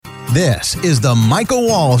This is the Michael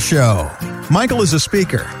Wall Show. Michael is a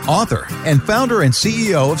speaker, author, and founder and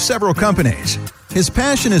CEO of several companies. His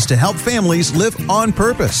passion is to help families live on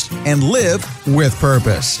purpose and live with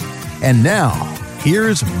purpose. And now,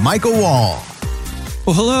 here's Michael Wall.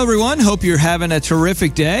 Well, hello, everyone. Hope you're having a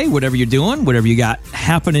terrific day, whatever you're doing, whatever you got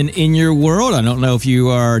happening in your world. I don't know if you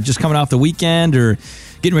are just coming off the weekend or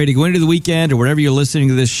getting ready to go into the weekend or whatever you're listening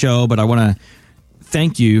to this show, but I want to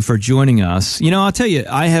thank you for joining us. You know, I'll tell you,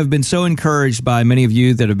 I have been so encouraged by many of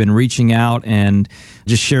you that have been reaching out and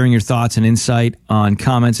just sharing your thoughts and insight on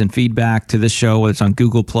comments and feedback to this show, whether it's on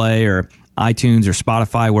Google Play or iTunes or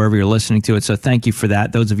Spotify, wherever you're listening to it. So thank you for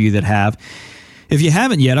that, those of you that have. If you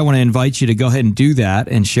haven't yet, I want to invite you to go ahead and do that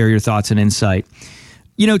and share your thoughts and insight.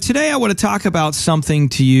 You know, today I want to talk about something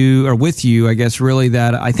to you, or with you, I guess, really,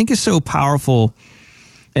 that I think is so powerful.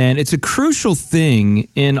 And it's a crucial thing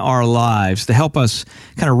in our lives to help us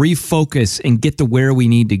kind of refocus and get to where we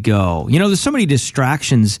need to go. You know, there's so many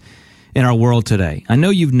distractions in our world today. I know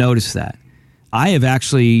you've noticed that. I have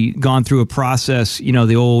actually gone through a process, you know,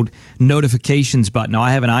 the old notifications button. Now,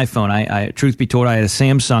 I have an iPhone. I truth be told, I had a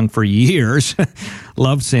Samsung for years.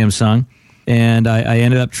 Loved Samsung. And I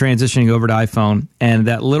ended up transitioning over to iPhone. And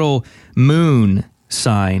that little moon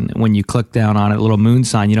sign, when you click down on it, little moon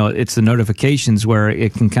sign, you know, it's the notifications where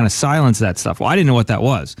it can kind of silence that stuff. Well, I didn't know what that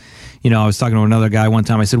was. You know, I was talking to another guy one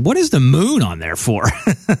time. I said, what is the moon on there for?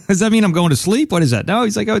 Does that mean I'm going to sleep? What is that? No,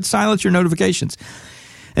 he's like, oh, it's silence your notifications.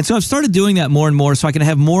 And so I've started doing that more and more so I can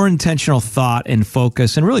have more intentional thought and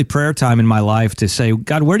focus and really prayer time in my life to say,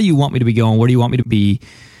 God, where do you want me to be going? Where do you want me to be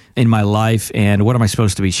in my life? And what am I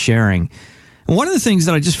supposed to be sharing? And one of the things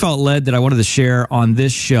that I just felt led that I wanted to share on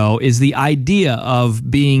this show is the idea of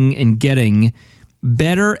being and getting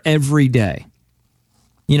better every day.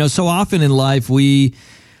 You know, so often in life we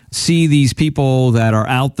see these people that are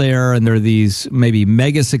out there and they're these maybe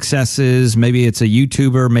mega successes. Maybe it's a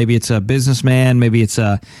YouTuber, maybe it's a businessman, maybe it's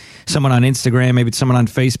someone on Instagram, maybe it's someone on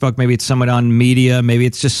Facebook, maybe it's someone on media, maybe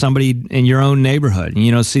it's just somebody in your own neighborhood.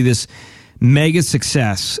 You know, see this mega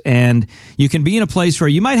success, and you can be in a place where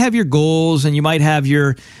you might have your goals and you might have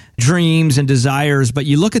your dreams and desires, but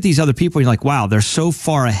you look at these other people and you're like, wow, they're so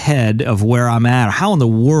far ahead of where I'm at. How in the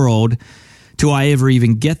world do I ever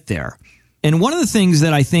even get there? And one of the things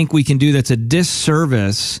that I think we can do that's a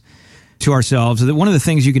disservice to ourselves, that one of the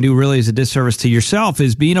things you can do really is a disservice to yourself,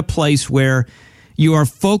 is be in a place where you are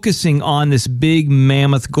focusing on this big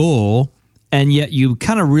mammoth goal, and yet you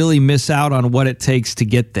kind of really miss out on what it takes to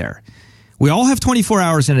get there. We all have 24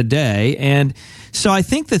 hours in a day, and so I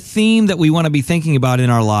think the theme that we want to be thinking about in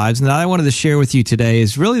our lives, and that I wanted to share with you today,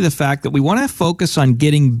 is really the fact that we want to focus on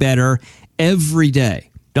getting better every day.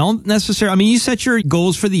 Don't necessarily, I mean, you set your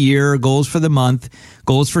goals for the year, goals for the month,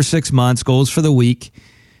 goals for 6 months, goals for the week,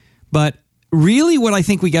 but really what I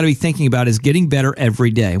think we got to be thinking about is getting better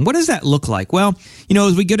every day. And what does that look like? Well, you know,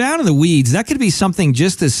 as we go down in the weeds, that could be something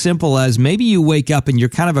just as simple as maybe you wake up and you're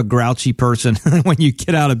kind of a grouchy person when you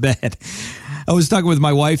get out of bed. I was talking with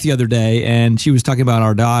my wife the other day, and she was talking about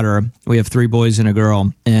our daughter. We have 3 boys and a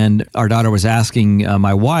girl, and our daughter was asking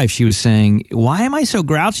my wife, she was saying, why am I so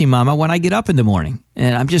grouchy, Mama, when I get up in the morning?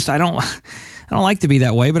 And I don't like to be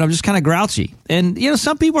that way, but I'm just kind of grouchy. And, you know,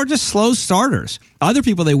 some people are just slow starters. Other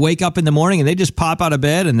people, they wake up in the morning and they just pop out of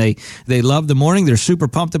bed and they love the morning. They're super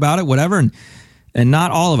pumped about it, whatever. And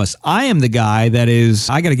not all of us. I am the guy that is,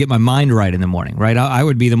 I got to get my mind right in the morning, right? I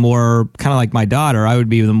would be the more, kind of like my daughter, I would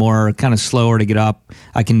be the more kind of slower to get up.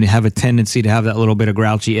 I can have a tendency to have that little bit of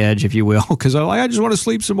grouchy edge, if you will, because I just want to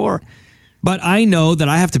sleep some more. But I know that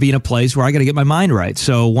I have to be in a place where I got to get my mind right.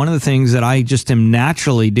 So one of the things that I just am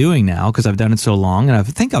naturally doing now, because I've done it so long, and I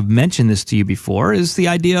think I've mentioned this to you before, is the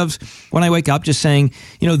idea of when I wake up just saying,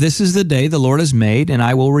 you know, this is the day the Lord has made, and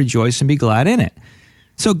I will rejoice and be glad in it.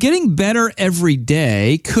 So getting better every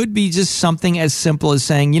day could be just something as simple as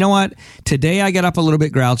saying, you know what, today I got up a little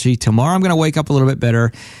bit grouchy. Tomorrow I'm going to wake up a little bit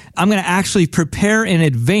better. I'm going to actually prepare in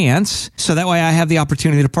advance so that way I have the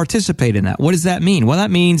opportunity to participate in that. What does that mean? Well,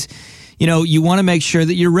 that means, you know, you want to make sure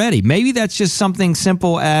that you're ready. Maybe that's just something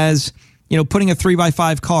simple as, you know, putting a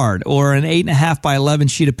 3x5 card or an 8.5 by 11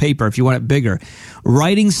 sheet of paper if you want it bigger.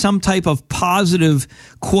 Writing some type of positive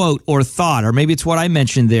quote or thought, or maybe it's what I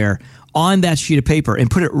mentioned there, on that sheet of paper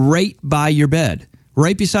and put it right by your bed,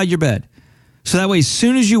 right beside your bed. So that way, as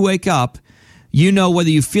soon as you wake up, you know whether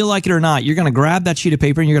you feel like it or not, you're going to grab that sheet of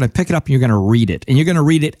paper and you're going to pick it up and you're going to read it. And you're going to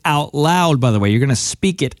read it out loud, by the way. You're going to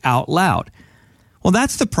speak it out loud. Well,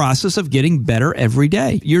 that's the process of getting better every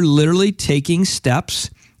day. You're literally taking steps.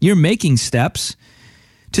 You're making steps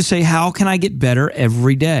to say, how can I get better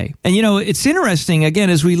every day? And it's interesting, again,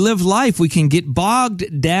 as we live life, we can get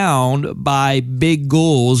bogged down by big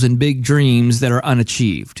goals and big dreams that are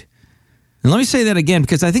unachieved. And let me say that again,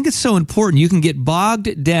 because I think it's so important. You can get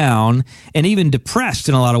bogged down and even depressed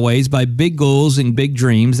in a lot of ways by big goals and big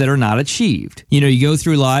dreams that are not achieved. You go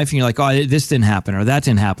through life and you're like, oh, this didn't happen, or that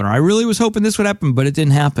didn't happen, or I really was hoping this would happen, but it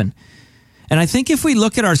didn't happen. And I think if we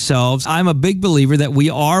look at ourselves, I'm a big believer that we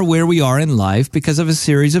are where we are in life because of a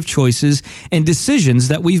series of choices and decisions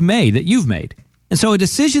that we've made, that you've made. And so a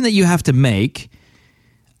decision that you have to make,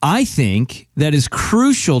 I think, that is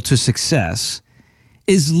crucial to success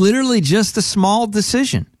is literally just a small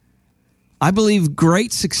decision. I believe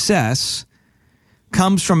great success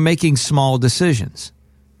comes from making small decisions.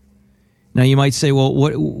 Now you might say, well,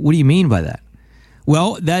 what do you mean by that?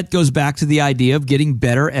 Well, that goes back to the idea of getting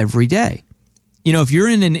better every day. If you're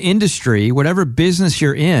in an industry, whatever business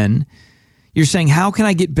you're in, you're saying, how can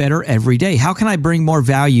I get better every day? How can I bring more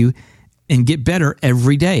value and get better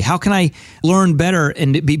every day? How can I learn better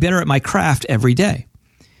and be better at my craft every day?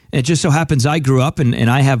 And it just so happens I grew up and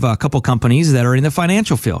I have a couple companies that are in the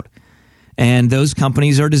financial field. And those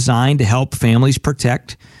companies are designed to help families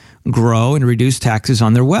protect, grow, and reduce taxes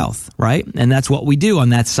on their wealth, right? And that's what we do on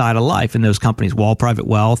that side of life in those companies, Wall Private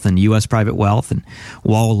Wealth and U.S. Private Wealth, and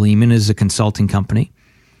Wall Lehman is a consulting company.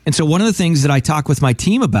 And so one of the things that I talk with my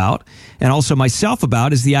team about and also myself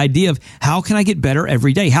about is the idea of how can I get better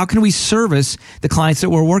every day? How can we service the clients that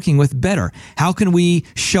we're working with better? How can we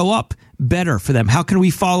show up better for them? How can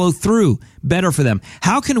we follow through better for them?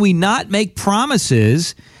 How can we not make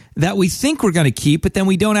promises that we think we're going to keep, but then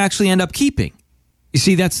we don't actually end up keeping? You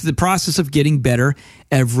see, that's the process of getting better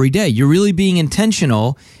every day. You're really being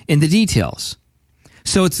intentional in the details.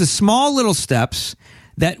 So it's the small little steps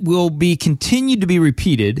that will be continued to be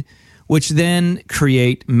repeated, which then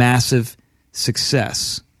create massive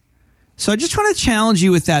success. So I just want to challenge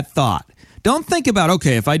you with that thought. Don't think about,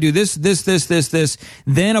 okay, if I do this,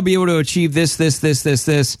 then I'll be able to achieve this.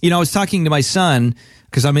 I was talking to my son,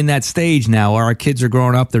 because I'm in that stage now where our kids are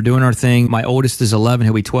growing up. They're doing our thing. My oldest is 11.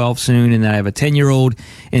 He'll be 12 soon. And then I have a 10-year-old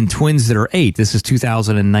and twins that are 8. This is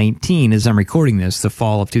 2019 as I'm recording this, the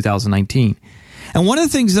fall of 2019. And one of the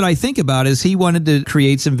things that I think about is he wanted to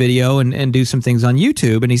create some video and do some things on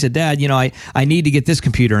YouTube. And he said, Dad, I need to get this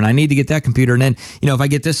computer and I need to get that computer. And then, if I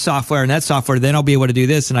get this software and that software, then I'll be able to do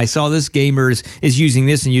this. And I saw this gamer is using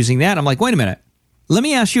this and using that. I'm like, wait a minute. Let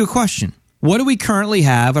me ask you a question. What do we currently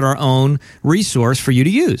have at our own resource for you to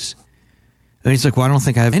use? And he's like, well, I don't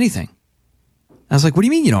think I have anything. I was like, what do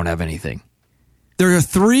you mean you don't have anything? There are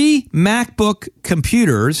 3 MacBook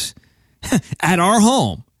computers at our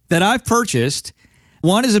home that I've purchased.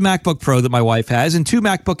 One is a MacBook Pro that my wife has and 2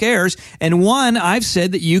 MacBook Airs. And one I've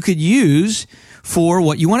said that you could use for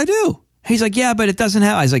what you want to do. He's like, yeah, but it doesn't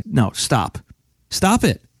have. I was like, no, stop. Stop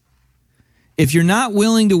it. If you're not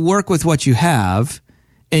willing to work with what you have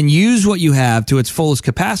and use what you have to its fullest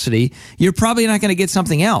capacity, you're probably not going to get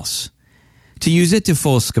something else to use it to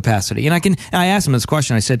fullest capacity. And I asked him this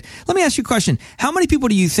question. I said, let me ask you a question. How many people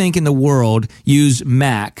do you think in the world use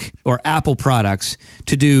Mac or Apple products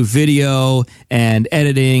to do video and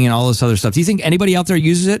editing and all this other stuff? Do you think anybody out there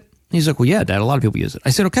uses it? He's like, well, yeah, Dad, a lot of people use it.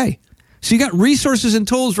 I said, okay. So you got resources and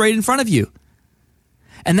tools right in front of you.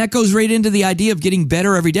 And that goes right into the idea of getting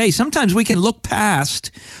better every day. Sometimes we can look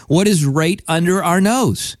past what is right under our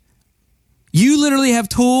nose. You literally have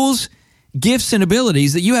tools, gifts, and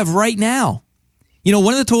abilities that you have right now.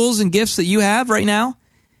 One of the tools and gifts that you have right now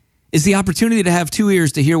is the opportunity to have 2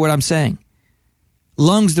 ears to hear what I'm saying,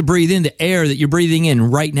 lungs to breathe in the air that you're breathing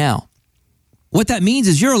in right now. What that means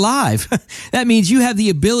is you're alive. That means you have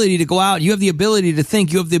the ability to go out. You have the ability to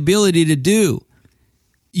think. You have the ability to do.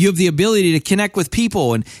 You have the ability to connect with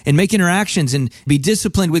people and make interactions and be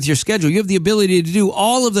disciplined with your schedule. You have the ability to do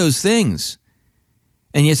all of those things.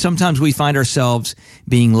 And yet sometimes we find ourselves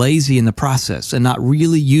being lazy in the process and not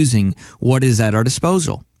really using what is at our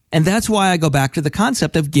disposal. And that's why I go back to the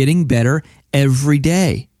concept of getting better every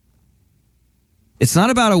day. It's not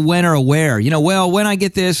about a when or a where. When I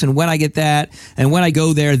get this and when I get that and when I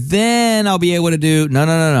go there, then I'll be able to do.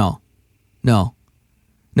 No. No,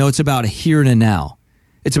 it's about a here and a now.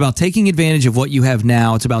 It's about taking advantage of what you have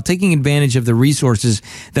now. It's about taking advantage of the resources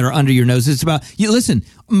that are under your nose. It's about, listen,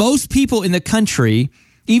 most people in the country,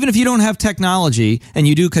 even if you don't have technology, and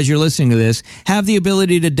you do because you're listening to this, have the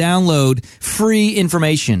ability to download free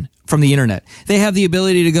information from the internet. They have the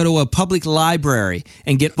ability to go to a public library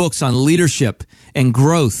and get books on leadership and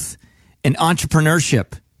growth and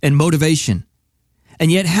entrepreneurship and motivation.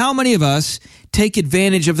 And yet, how many of us take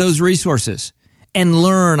advantage of those resources and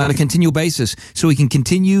learn on a continual basis so we can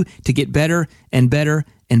continue to get better and better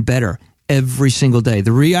and better every single day.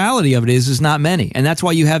 The reality of it is not many. And that's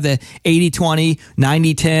why you have the 80-20,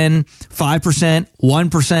 90-10, 5%,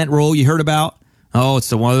 1% rule you heard about. Oh, it's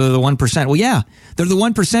the 1%. Well, yeah, they're the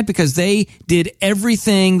 1% because they did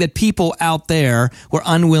everything that people out there were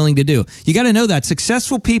unwilling to do. You got to know that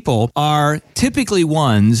successful people are typically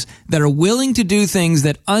ones that are willing to do things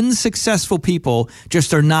that unsuccessful people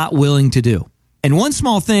just are not willing to do. And one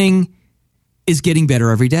small thing is getting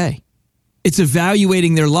better every day. It's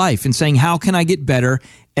evaluating their life and saying, how can I get better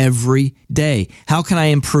every day? How can I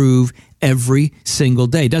improve every single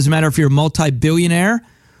day? It doesn't matter if you're a multi-billionaire,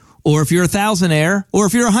 or if you're a thousandaire, or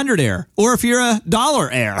if you're a hundredaire, or if you're a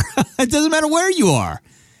dollar-aire. It doesn't matter where you are.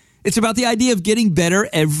 It's about the idea of getting better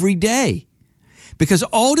every day. Because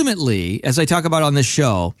ultimately, as I talk about on this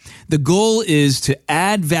show, the goal is to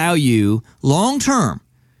add value long-term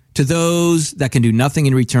to those that can do nothing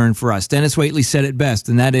in return for us. Dennis Waitley said it best,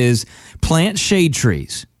 and that is plant shade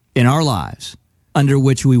trees in our lives under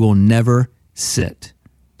which we will never sit.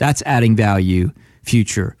 That's adding value,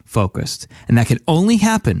 future focused. And that can only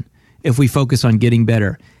happen if we focus on getting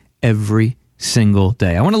better every single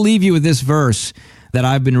day. I want to leave you with this verse that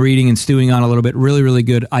I've been reading and stewing on a little bit. Really, really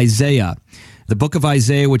good. Isaiah, the book of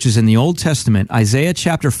Isaiah, which is in the Old Testament. Isaiah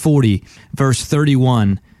chapter 40, verse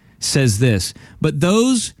 31 says this, "But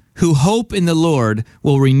those who hope in the Lord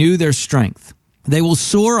will renew their strength. They will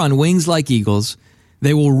soar on wings like eagles.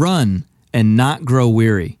 They will run and not grow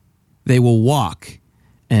weary. They will walk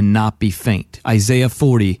and not be faint." Isaiah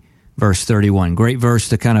 40, verse 31. Great verse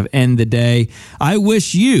to kind of end the day. I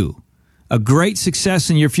wish you a great success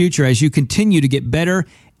in your future as you continue to get better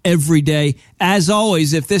every day. As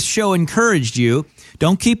always, if this show encouraged you,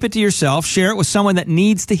 don't keep it to yourself. Share it with someone that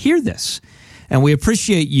needs to hear this. And we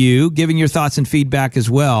appreciate you giving your thoughts and feedback as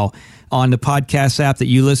well on the podcast app that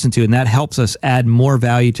you listen to, and that helps us add more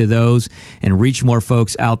value to those and reach more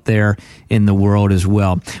folks out there in the world as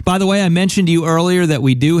well. By the way, I mentioned to you earlier that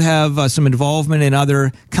we do have some involvement in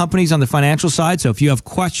other companies on the financial side, so if you have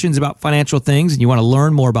questions about financial things and you want to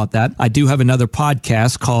learn more about that, I do have another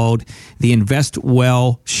podcast called The Invest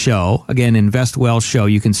Well Show. Again, Invest Well Show.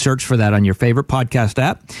 You can search for that on your favorite podcast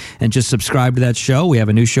app and just subscribe to that show. We have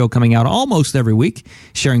a new show coming out almost every week,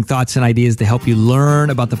 sharing thoughts and ideas to help you learn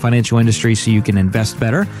about the financial industry so you can invest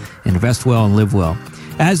better, invest well, and live well.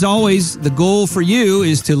 As always, the goal for you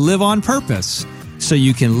is to live on purpose so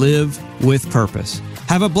you can live with purpose.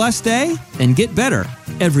 Have a blessed day and get better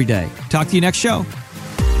every day. Talk to you next show.